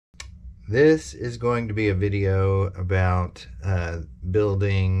This is going to be a video about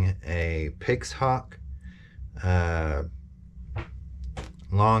building a Pixhawk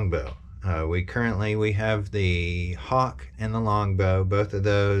longbow. We have the Hawk and the longbow. Both of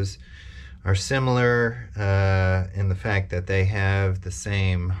those are similar in the fact that they have the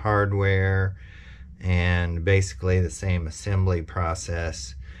same hardware and basically the same assembly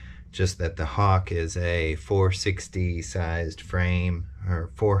process, just that the Hawk is a 460 sized frame,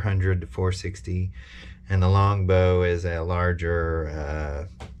 or 400 to 460, and the longbow is a larger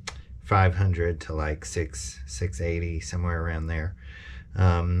 500 to like 680, somewhere around there.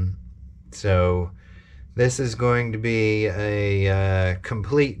 So this is going to be a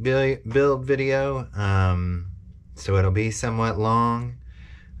complete build video, so it'll be somewhat long.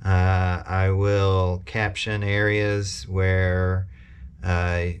 I will caption areas where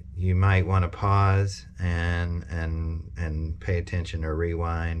you might want to pause and pay attention or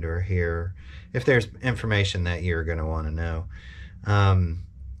rewind or hear if there's information that you're going to want to know.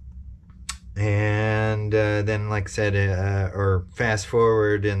 Then, like I said, or fast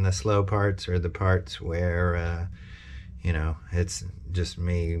forward in the slow parts or the parts where you know, it's just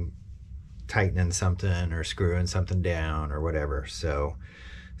me tightening something or screwing something down or whatever. So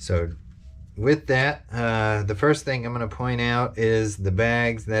with that, the first thing I'm going to point out is the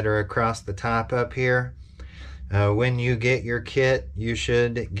bags that are across the top up here. When you get your kit, you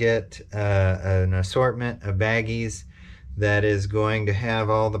should get an assortment of baggies that is going to have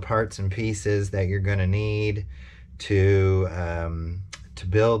all the parts and pieces that you're going to need to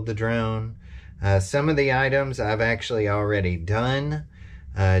build the drone. Some of the items I've actually already done,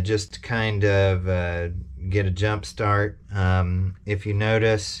 just to kind of get a jump start. If you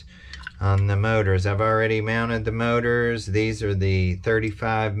notice on the motors, I've already mounted the motors. These are the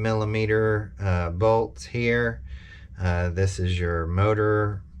 35 millimeter bolts here. This is your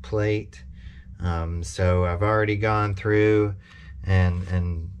motor plate. So I've already gone through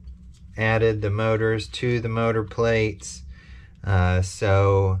and added the motors to the motor plates.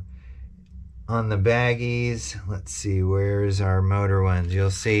 So on the baggies, let's see, where's our motor ones?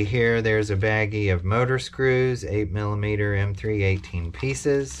 You'll see here there's a baggie of motor screws, 8 millimeter M3, 18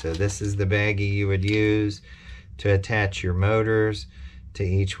 pieces. So this is the baggie you would use to attach your motors to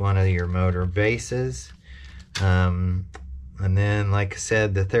each one of your motor bases. And then, like I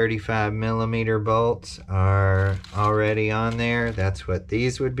said, the 35 millimeter bolts are already on there. That's what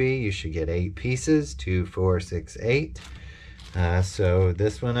these would be. You should get 8 pieces, 2, 4, 6, 8. So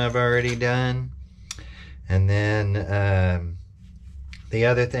this one I've already done. And then the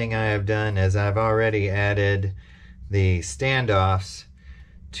other thing I have done is I've already added the standoffs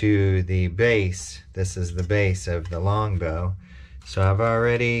to the base. This is the base of the longbow. So I've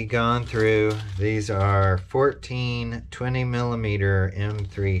already gone through. These are 14 20 millimeter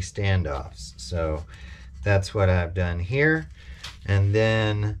M3 standoffs. So that's what I've done here. And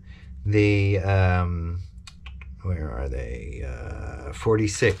then the where are they?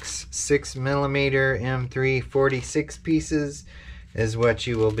 46 6 millimeter M3, 46 pieces is what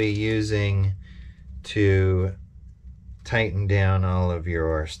you will be using to tighten down all of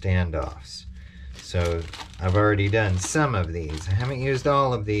your standoffs. So I've already done some of these. I haven't used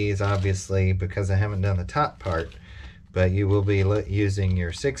all of these, obviously, because I haven't done the top part, but you will be using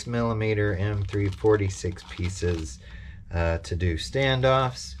your 6 millimeter M3 46 pieces to do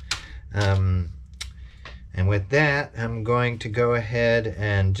standoffs. And with that, I'm going to go ahead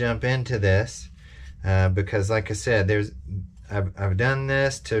and jump into this because, like I said, I've done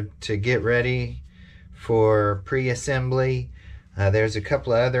this to get ready for pre-assembly. There's a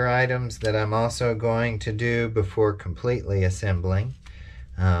couple of other items that I'm also going to do before completely assembling.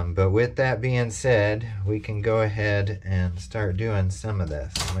 But with that being said, we can go ahead and start doing some of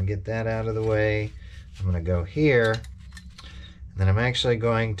this. I'm going to get that out of the way. I'm going to go here. And then I'm actually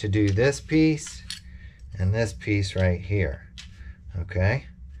going to do this piece and this piece right here. Okay?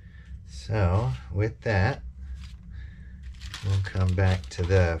 So with that, we'll come back to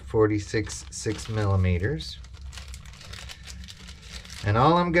the 46 6 millimeters. And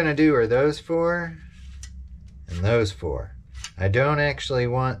all I'm going to do are those 4 and those 4. I don't actually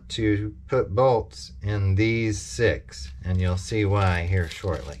want to put bolts in these 6, and you'll see why here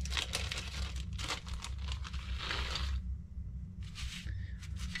shortly.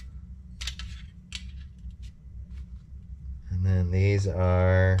 And then these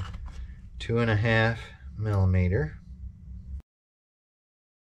are 2.5 millimeter.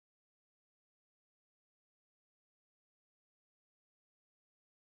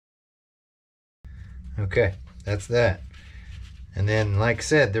 Okay, that's that. And then, like I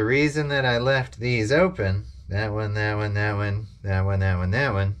said, the reason that I left these open, that one, that one, that one, that one, that one,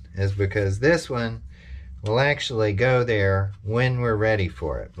 that one, is because this one will actually go there when we're ready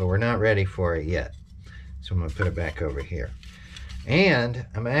for it, but we're not ready for it yet. So I'm going to put it back over here. And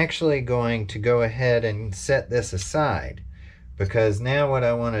I'm actually going to go ahead and set this aside, because now what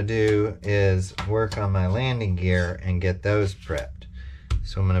I want to do is work on my landing gear and get those prepped.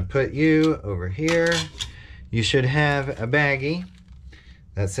 So I'm going to put you over here. You should have a baggie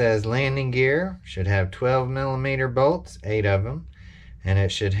that says landing gear. Should have 12mm bolts, 8 of them, and it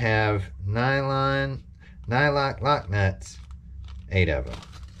should have nylock lock nuts, 8 of them.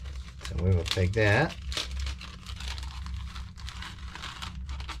 So we will take that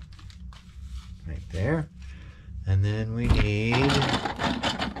right there, and then we need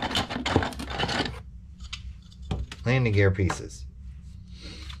landing gear pieces.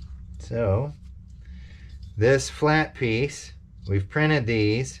 So this flat piece, we've printed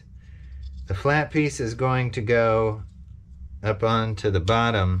these. The flat piece is going to go up onto the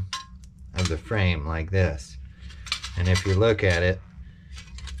bottom of the frame like this. And if you look at it,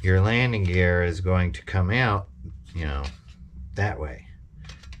 your landing gear is going to come out, you know, that way.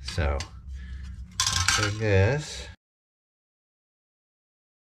 So I'll take this.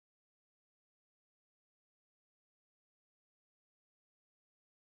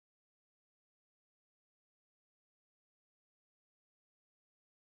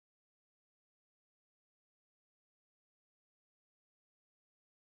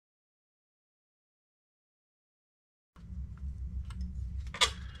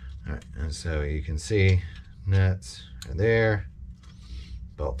 Alright, and so you can see nuts are there,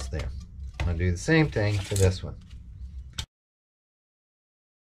 bolts there. I'll do the same thing for this one.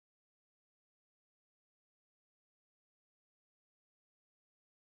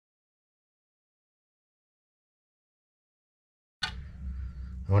 I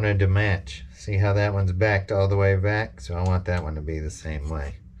wanted to match. See how that one's backed all the way back? So I want that one to be the same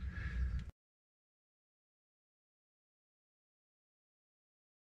way.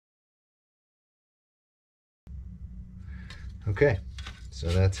 Okay, so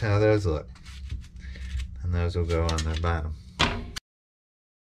that's how those look. And those will go on the bottom.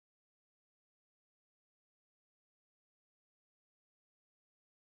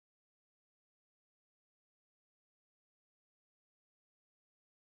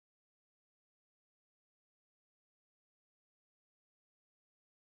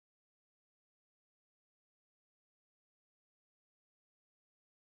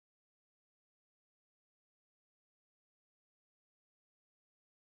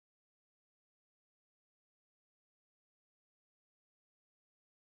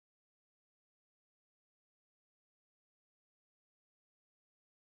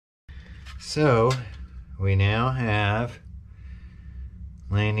 So we now have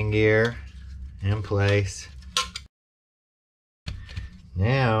landing gear in place.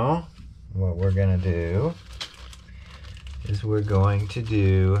 Now what we're going to do is we're going to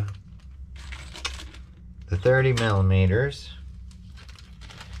do the 30mm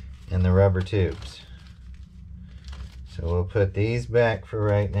and the rubber tubes. So we'll put these back for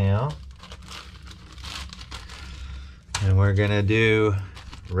right now, and we're going to do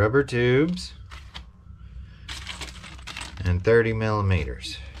rubber tubes and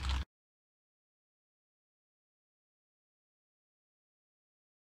 30mm.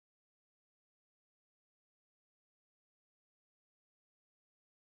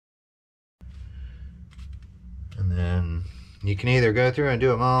 And then you can either go through and do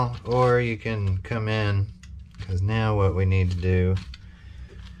them all, or you can come in, because now what we need to do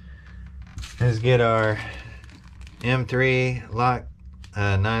is get our M3 lock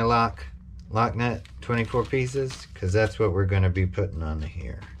nylock lock nut 24 pieces, because that's what we're going to be putting on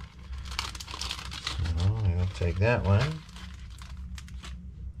here. So we'll take that one,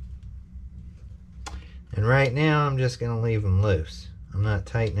 and right now I'm just going to leave them loose. I'm not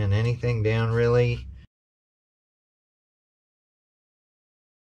tightening anything down really.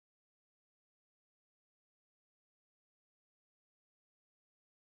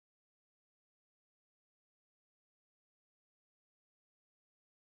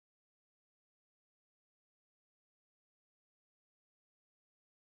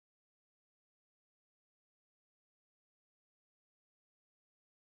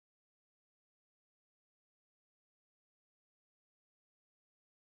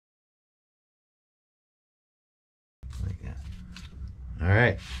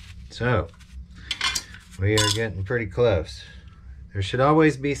 Alright, so we are getting pretty close. There should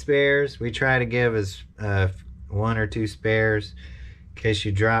always be spares. We try to give us 1 or 2 spares in case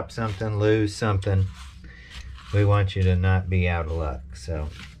you drop something, lose something. We want you to not be out of luck. So,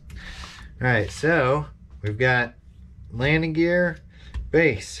 alright, so we've got landing gear,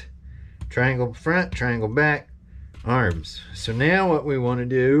 base, triangle front, triangle back, arms. So now what we want to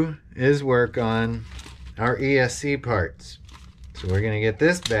do is work on our ESC parts. So we're going to get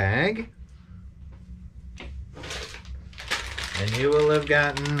this bag, and you will have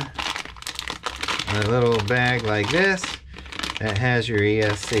gotten a little bag like this that has your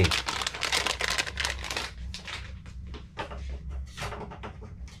ESC.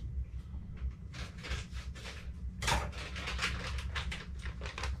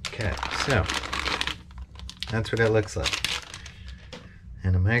 Okay, so that's what it looks like.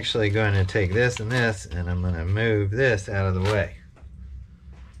 And I'm actually going to take this and this, and I'm going to move this out of the way.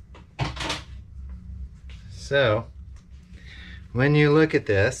 So when you look at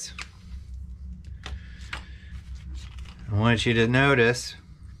this, I want you to notice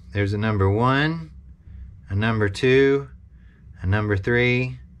there's a number 1, a number 2, a number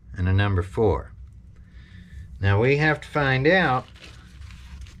 3, and a number 4. Now we have to find out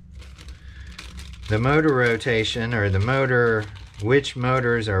the motor rotation, or the motor, which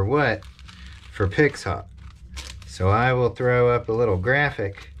motors are what for Pixhawk. So I will throw up a little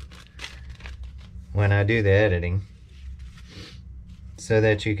graphic when I do the editing so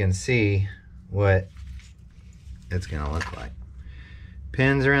that you can see what it's going to look like.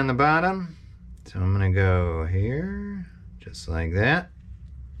 Pins are in the bottom, so I'm going to go here just like that.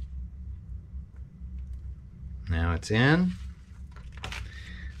 Now it's in.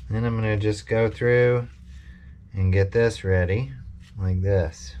 Then I'm going to just go through and get this ready like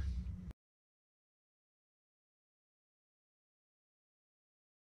this.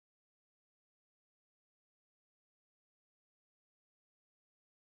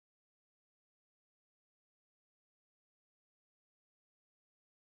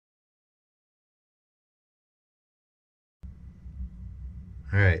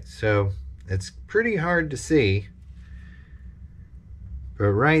 Alright, so it's pretty hard to see, but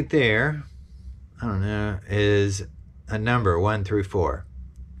right there, I don't know, is a number 1 through 4.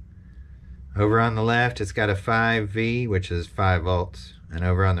 Over on the left, it's got a 5V, which is 5 volts, and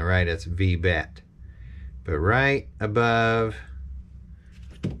over on the right, it's VBAT. But right above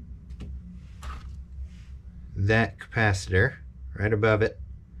that capacitor, right above it,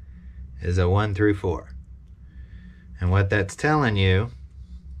 is a 1 through 4. And what that's telling you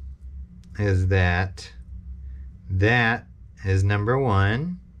is that that is number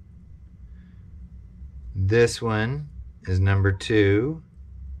 1, this one is number 2,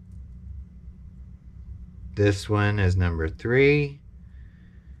 this one is number 3,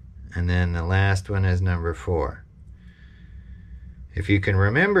 and then the last one is number 4. If you can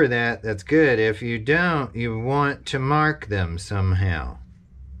remember that, that's good. If you don't, you want to mark them somehow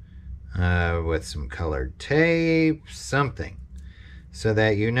with some colored tape, something, so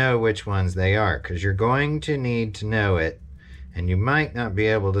that you know which ones they are, because you're going to need to know it, and you might not be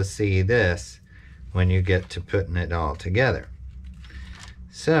able to see this when you get to putting it all together.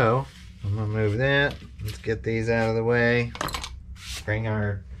 So I'm going to move that. Let's get these out of the way. Bring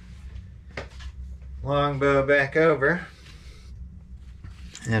our longbow back over.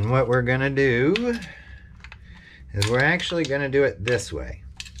 And what we're going to do is we're actually going to do it this way.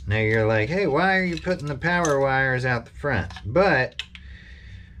 Now you're like, hey, why are you putting the power wires out the front? But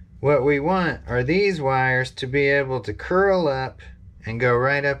what we want are these wires to be able to curl up and go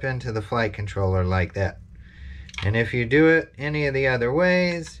right up into the flight controller like that. And if you do it any of the other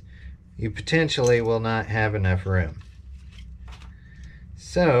ways, you potentially will not have enough room.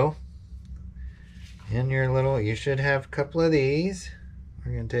 So, in your little, you should have a couple of these.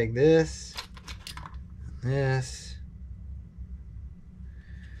 We're going to take this, this,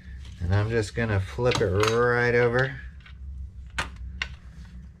 and I'm just going to flip it right over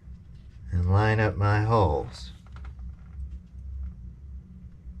and line up my holes.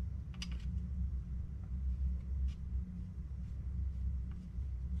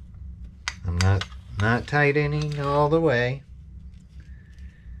 I'm not tightening all the way,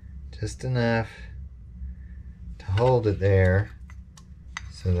 just enough to hold it there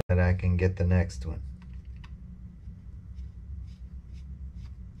so that I can get the next one.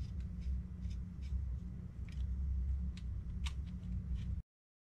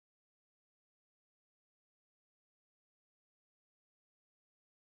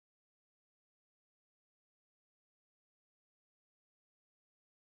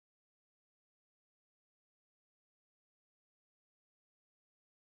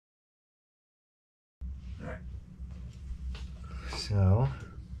 So,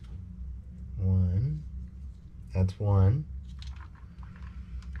 that's one.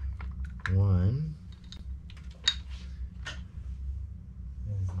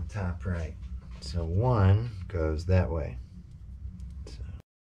 There's the top right. So 1 goes that way. So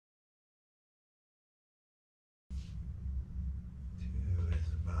 2 is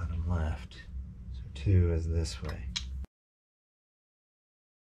the bottom left. So 2 is this way.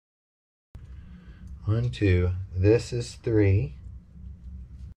 1, 2. This is 3.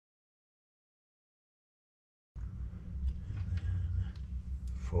 And then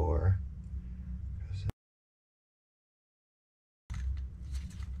 4.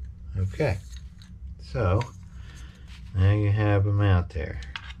 Okay. So now you have them out there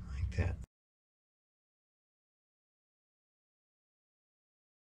like that.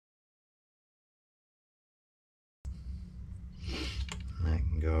 And I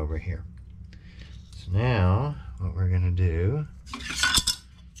can go over here. So now what we're going to do is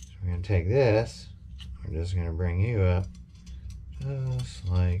we're going to take this, we're just going to bring you up just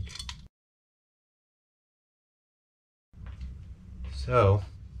like so.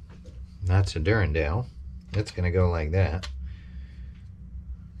 That's a Durandale. It's going to go like that.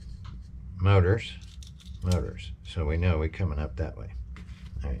 Motors, motors. So we know we're coming up that way.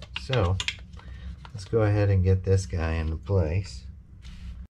 All right, so let's go ahead and get this guy into place.